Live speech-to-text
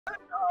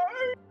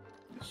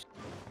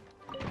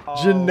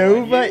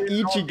Genova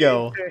He logged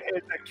Ichigo. into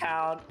his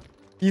account.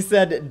 He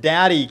said,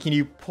 "Daddy, can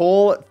you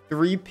pull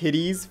 3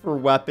 pities for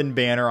weapon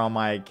banner on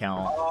my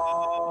account?"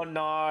 Oh,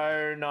 no.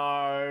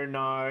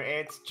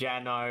 It's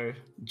Jeno.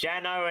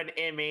 Jeno and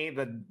Imi,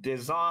 the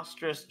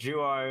disastrous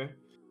duo.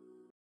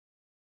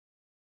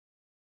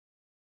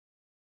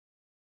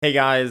 Hey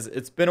guys,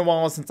 it's been a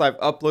while since I've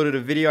uploaded a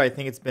video. I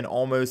think it's been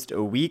almost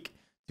a week.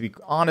 To be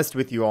honest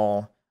with you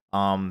all,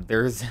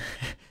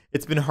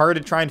 it's been hard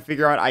to try and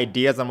figure out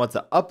ideas on what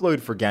to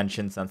upload for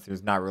Genshin since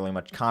there's not really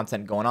much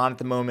content going on at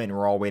the moment, and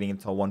we're all waiting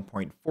until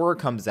 1.4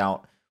 comes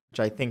out, which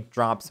I think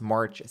drops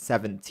March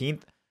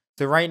 17th.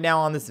 So right now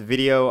on this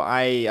video,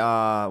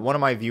 one of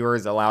my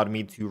viewers allowed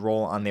me to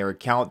roll on their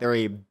account. They're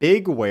a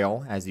big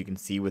whale, as you can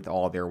see, with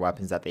all their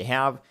weapons that they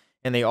have.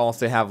 And they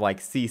also have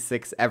like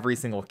C6 every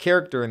single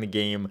character in the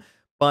game.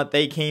 But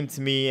they came to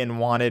me and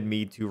wanted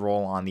me to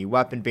roll on the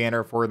weapon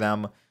banner for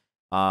them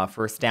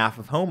for Staff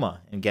of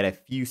Homa. And get a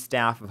few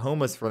Staff of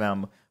Homas for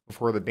them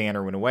before the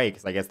banner went away.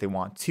 Because I guess they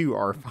want 2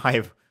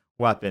 R5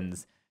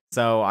 weapons.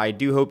 So I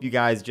do hope you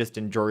guys just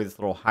enjoy this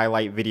little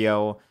highlight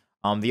video.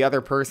 The other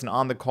person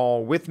on the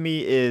call with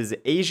me is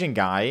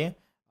AsianGuy.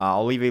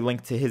 I'll leave a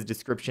link to his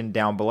description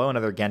down below.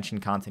 Another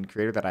Genshin content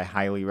creator that I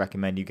highly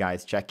recommend you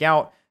guys check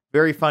out.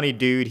 Very funny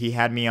dude. He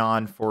had me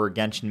on for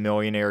Genshin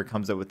Millionaire.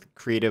 Comes up with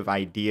creative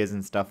ideas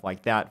and stuff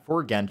like that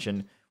for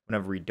Genshin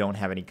whenever we don't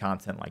have any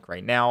content like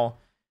right now.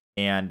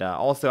 And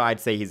also,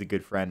 I'd say he's a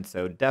good friend,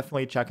 so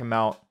definitely check him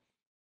out.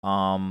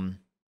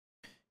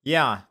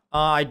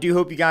 I do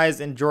hope you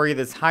guys enjoy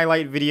this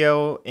highlight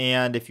video.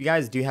 And if you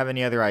guys do have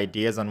any other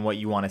ideas on what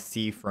you want to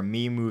see from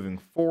me moving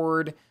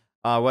forward,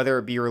 whether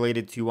it be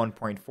related to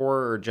 1.4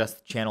 or just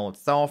the channel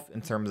itself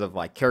in terms of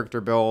like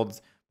character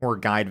builds, more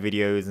guide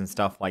videos and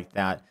stuff like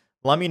that,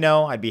 let me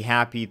know. I'd be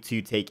happy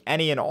to take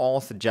any and all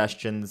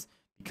suggestions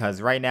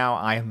because right now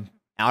I'm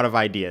out of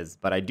ideas,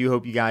 but I do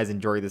hope you guys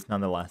enjoy this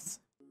nonetheless.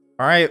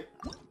 All right,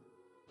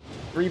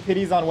 3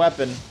 pities on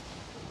weapon.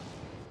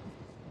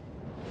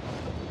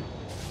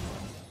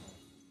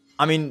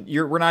 I mean,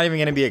 we're not even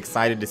going to be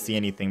excited to see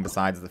anything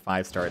besides the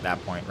 5-star at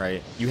that point,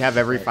 right? You have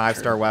every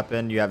 5-star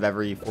weapon, you have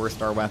every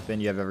 4-star weapon,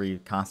 you have every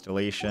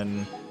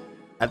constellation.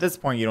 At this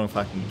point, you don't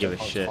fucking give a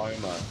shit.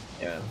 Homa,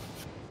 yeah.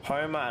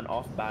 Homa and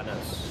off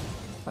banners.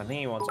 I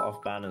think he wants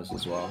off banners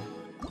as well.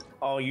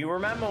 Oh, you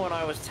remember when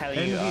I was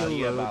telling you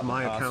earlier about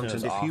my the account,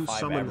 and if you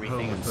summon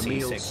Homa for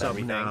meal sub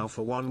now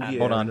for 1 year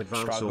Hold on. in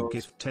advance or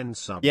gift 10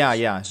 subs.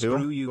 Yeah. Who?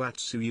 Screw you,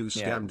 Atsu, you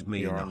scammed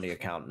me. You're on the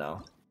account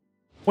now.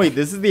 Wait,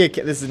 this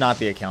is not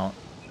the account.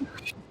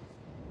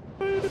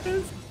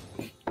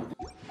 Wait,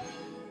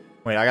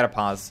 I gotta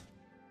pause.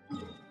 What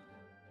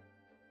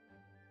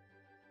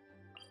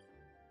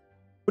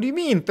do you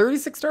mean?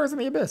 36 stars in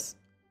the abyss?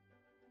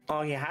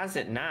 Oh, he has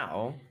it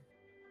now.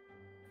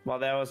 Well,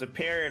 there was a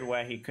period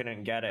where he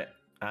couldn't get it.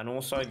 And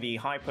also the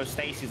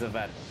hypostasis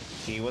event.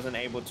 He wasn't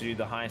able to do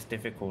the highest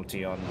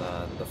difficulty on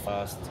the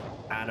first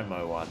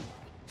Animo one.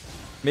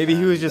 Maybe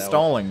he was just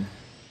stalling.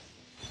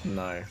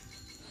 No.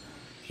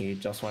 He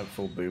just went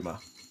full boomer.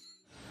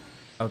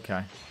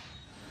 Okay.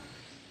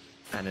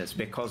 And it's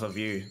because of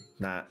you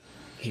that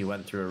he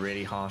went through a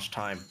really harsh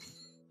time.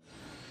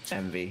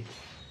 Envy.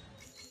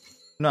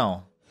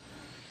 No.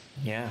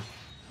 Yeah.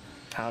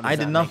 I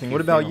did nothing. What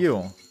about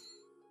you?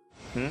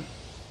 Hmm?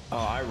 Oh,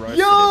 I roasted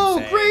Yo, him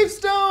saying,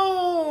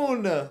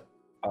 Gravestone!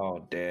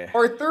 Oh, dear.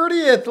 Our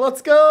 30th,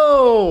 let's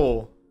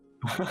go!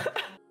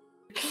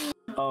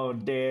 Oh,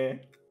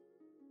 dear.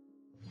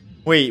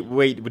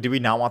 Wait, did we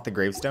not want the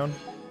Gravestone?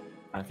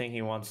 I think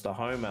he wants the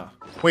Homer.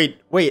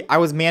 Wait, I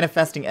was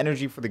manifesting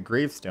energy for the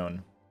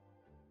Gravestone.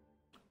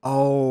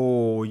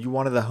 Oh, you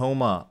wanted the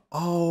Homa.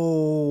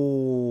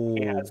 Oh.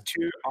 He has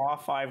 2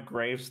 R5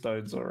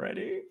 gravestones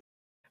already.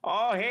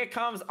 Oh, here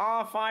comes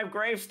R5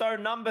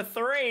 gravestone number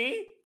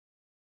 3.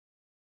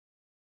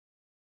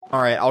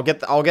 All right, I'll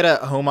get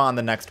a Homa on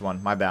the next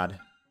one. My bad.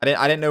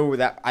 I didn't know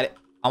that.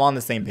 I'm on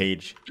the same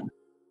page.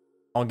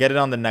 I'll get it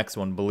on the next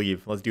one.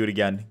 Believe. Let's do it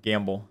again.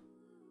 Gamble.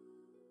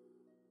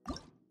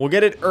 We'll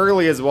get it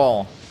early as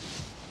well.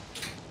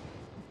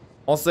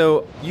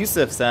 Also,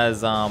 Yusuf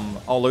says,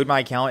 I'll load my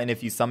account, and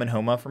if you summon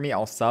Homa for me,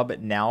 I'll sub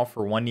now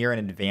for 1 year in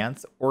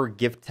advance, or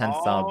gift 10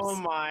 subs. Oh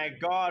my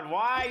god,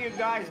 why are you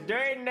guys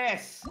doing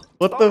this?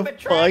 What Stop the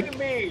betraying fuck?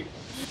 Me.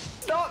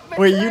 Stop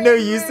Wait, betraying you know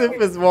me. Yusuf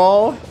as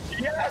well?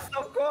 Yes,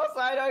 of course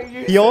I know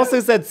Yusuf. He also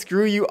said,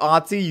 screw you,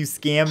 Atsu, you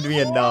scammed me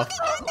enough.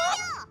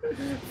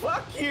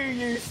 Fuck you,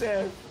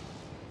 Yusuf.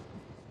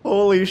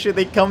 Holy shit,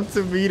 they come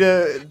to me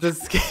to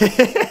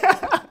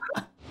scam.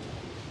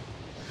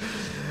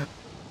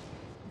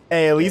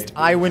 Hey, at least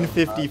I win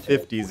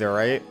 50-50s,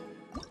 alright?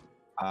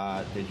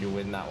 Did you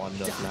win that one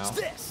just now?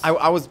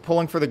 I was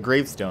pulling for the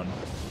Gravestone.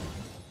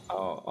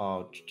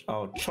 Oh,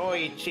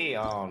 Choi-Chi.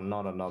 Oh,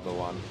 not another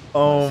one.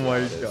 Oh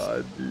my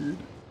god, dude.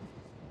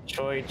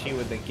 Choi-Chi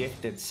with the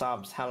gifted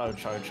subs. Hello,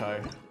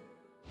 Cho-Cho.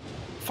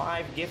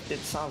 5 gifted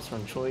subs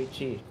from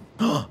Choi-Chi.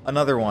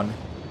 Another one.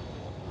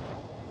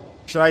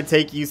 Should I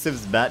take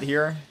Yusuf's bet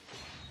here?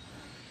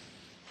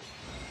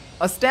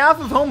 A Staff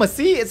of Homa.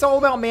 See, it's all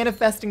about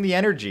manifesting the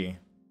energy.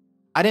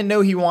 I didn't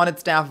know he wanted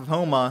Staff of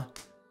Homa.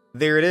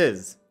 There it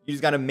is. You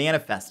just gotta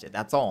manifest it.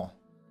 That's all.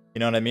 You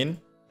know what I mean?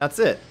 That's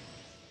it.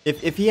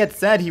 If he had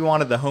said he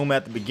wanted the Homa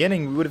at the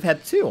beginning, we would have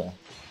had 2.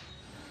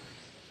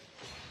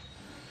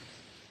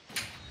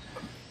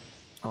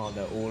 Oh,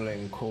 they're all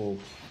in cool.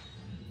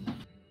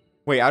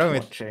 Wait, I don't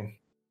even... Watching.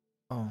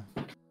 Oh.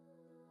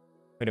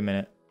 Wait a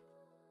minute.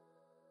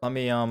 Let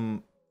me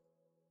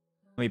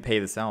pay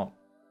this out.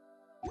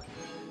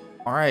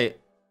 Alright.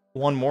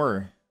 One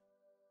more.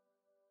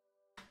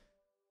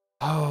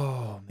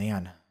 Oh,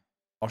 man.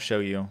 I'll show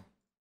you.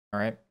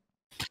 Alright.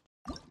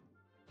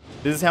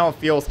 This is how it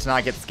feels to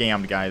not get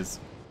scammed, guys.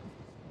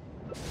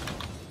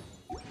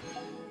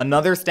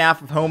 Another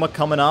Staff of Homa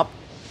coming up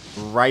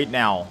right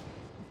now.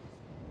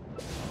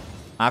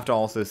 I have to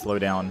also slow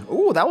down.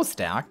 Ooh, that was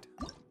stacked.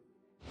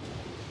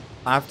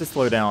 I have to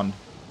slow down.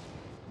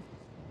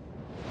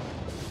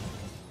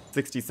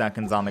 60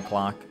 seconds on the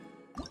clock.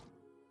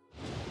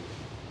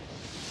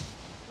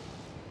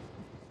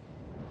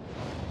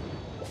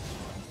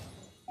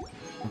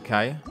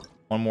 Okay,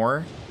 one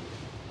more.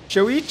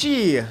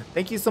 Shoichi,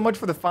 thank you so much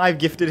for the 5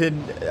 gifted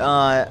in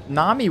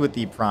Nami with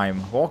the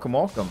Prime. Welcome,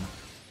 welcome.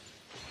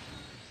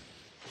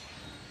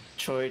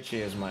 Choichi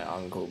is my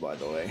uncle, by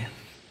the way.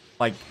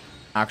 Like,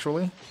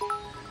 actually?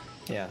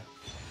 Yeah.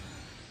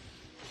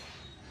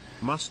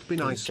 Must be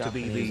nice to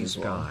be Japanese these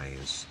as well.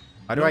 guys.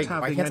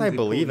 Why can't I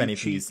believe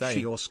anything you say?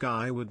 Your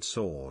skyward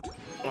sword.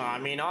 Well, I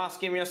mean,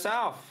 ask him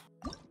yourself.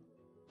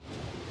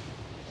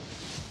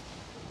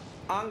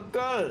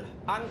 Uncle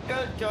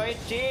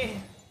Choichi.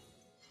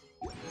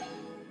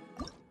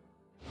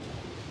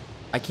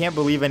 I can't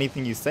believe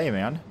anything you say,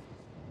 man.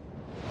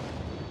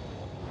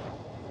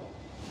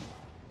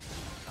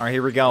 Alright,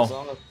 here we go. As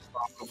long as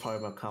Staff of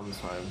Homa comes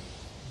home.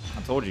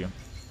 I told you.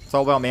 It's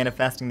all about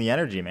manifesting the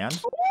energy, man.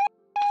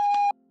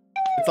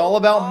 It's all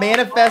about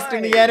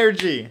manifesting the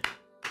energy.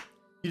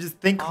 You just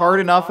think hard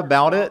enough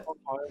about it.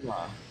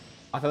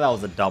 I thought that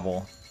was a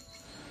double.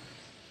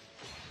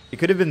 It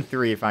could have been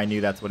 3 if I knew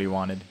that's what he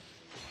wanted.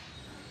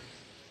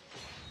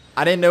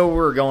 I didn't know what we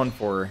were going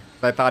for.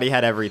 I thought he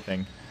had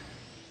everything.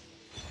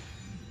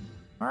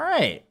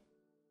 Alright.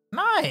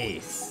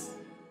 Nice.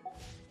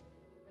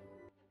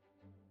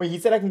 Wait, he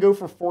said I can go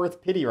for 4th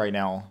pity right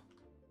now.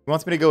 He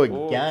wants me to go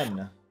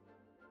again.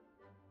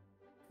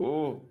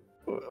 Ooh.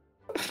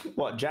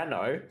 What,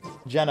 Geno?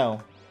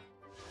 Geno.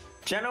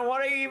 Geno,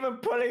 what are you even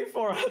pulling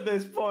for at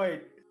this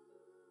point?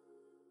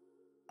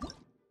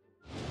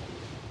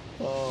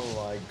 Oh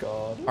my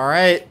god.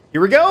 Alright,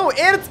 here we go,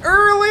 and it's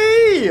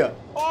early!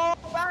 Oh,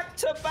 back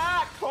to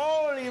back!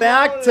 Holy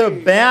Back to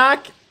moly.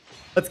 back.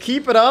 Let's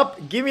keep it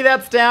up. Give me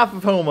that Staff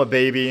of Homa,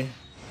 baby.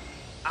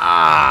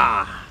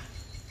 Ah!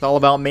 It's all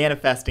about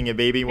manifesting it,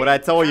 baby. What I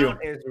tell you. His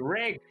account is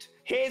rigged.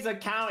 His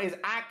account is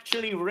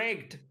actually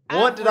rigged.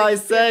 What did I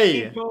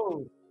say?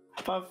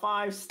 For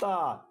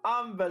 5-star.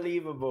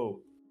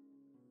 Unbelievable.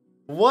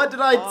 What did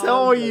I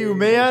tell you,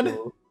 man?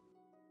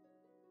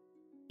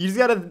 You just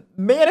gotta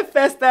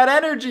manifest that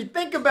energy.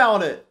 Think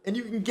about it, and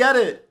you can get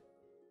it.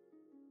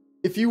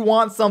 If you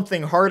want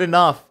something hard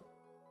enough,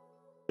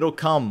 it'll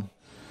come.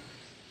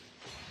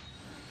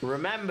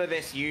 Remember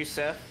this,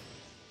 Yusuf.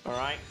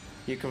 Alright?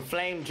 You can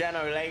flame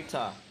Geno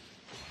later.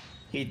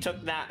 He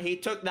took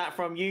that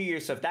from you,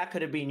 Yusuf. That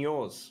could have been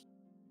yours.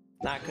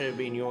 That could have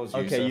been yours,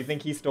 Yusuf. Okay, you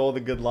think he stole the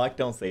good luck?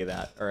 Don't say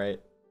that, alright?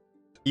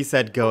 He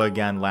said go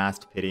again,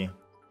 last pity.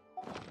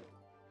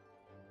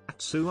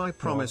 So I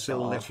promise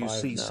he'll let you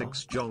see now.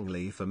 6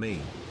 Zhongli for me.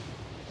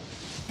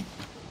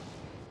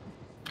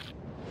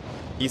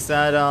 He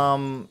said,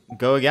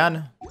 go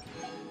again.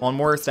 One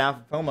more Staff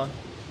of Homa.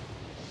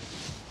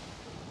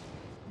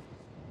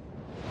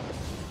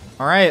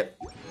 Alright.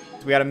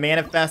 So we gotta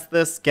manifest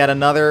this, get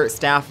another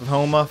Staff of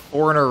Homa,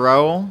 4 in a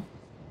row.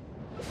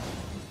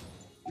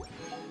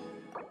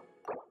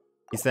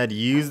 He said,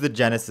 use the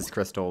Genesis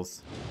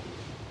crystals.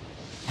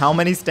 How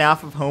many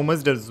Staff of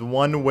Homas does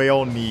one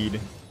whale need?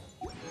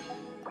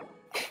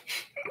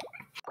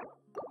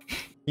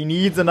 He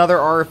needs another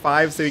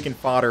R5 so he can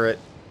fodder it.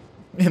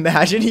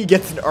 Imagine he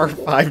gets an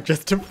R5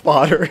 just to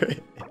fodder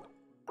it.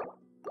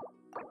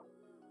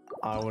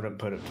 I wouldn't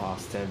put it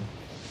past him.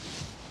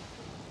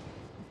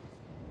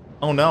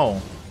 Oh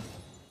no.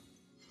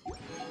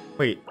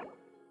 Wait.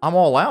 I'm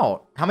all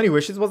out. How many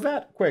wishes was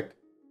that? Quick.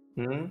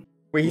 Hmm?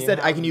 Wait, he said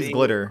I can use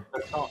glitter.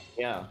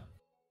 Yeah.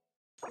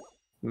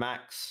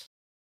 Max.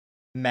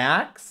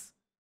 Max?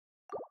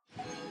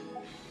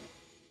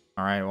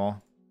 Alright,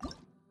 well.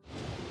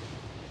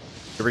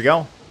 Here we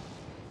go.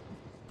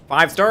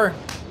 5-star.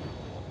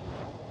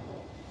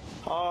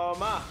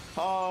 Homa,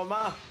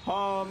 Homa,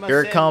 Homa.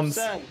 Here it comes.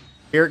 Simpson.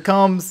 Here it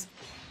comes.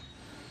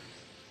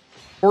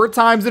 4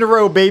 times in a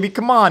row, baby.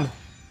 Come on.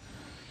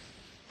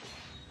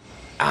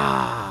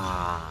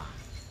 Ah.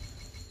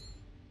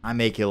 I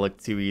make it look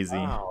too easy.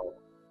 Wow.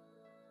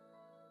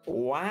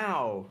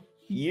 Wow.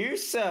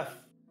 Yusuf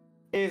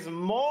is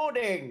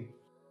molding.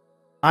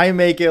 I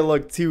make it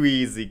look too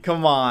easy.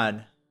 Come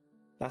on.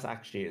 That's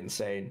actually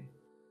insane.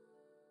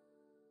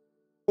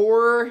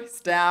 4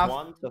 staff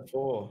 1 to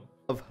 4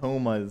 of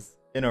Homas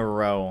in a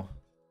row.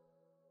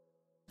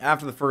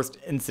 After the first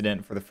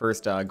incident for the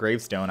first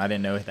gravestone, I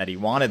didn't know that he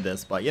wanted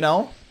this, but you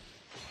know.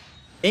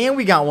 And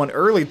we got one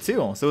early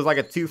too, so it was like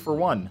a 2 for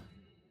 1.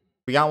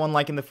 We got one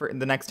like in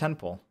the next 10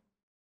 pull.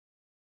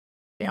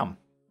 Damn.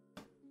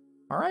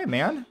 All right,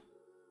 man.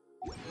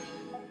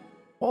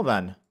 Well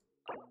then.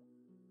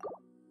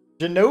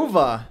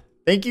 Genova,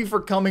 thank you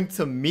for coming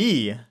to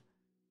me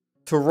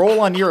to roll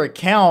on your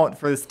account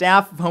for the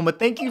staff of Homa.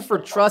 Thank you for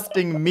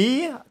trusting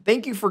me.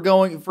 Thank you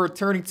for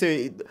turning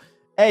to.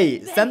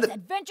 Hey,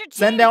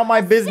 send out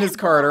my business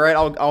card, all right?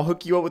 I'll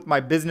hook you up with my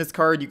business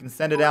card. You can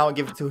send it out and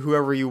give it to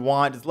whoever you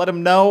want. Just let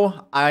them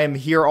know I am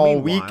here all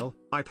week.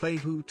 I play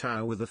Hu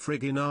Tao with a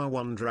friggin'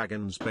 R1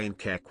 Dragon's Bane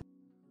Kek.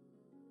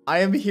 I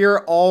am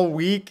here all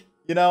week.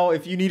 You know,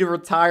 if you need to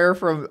retire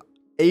from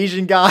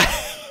Asian guy.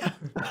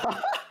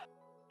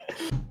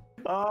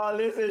 Oh,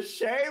 this is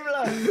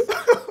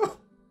shameless.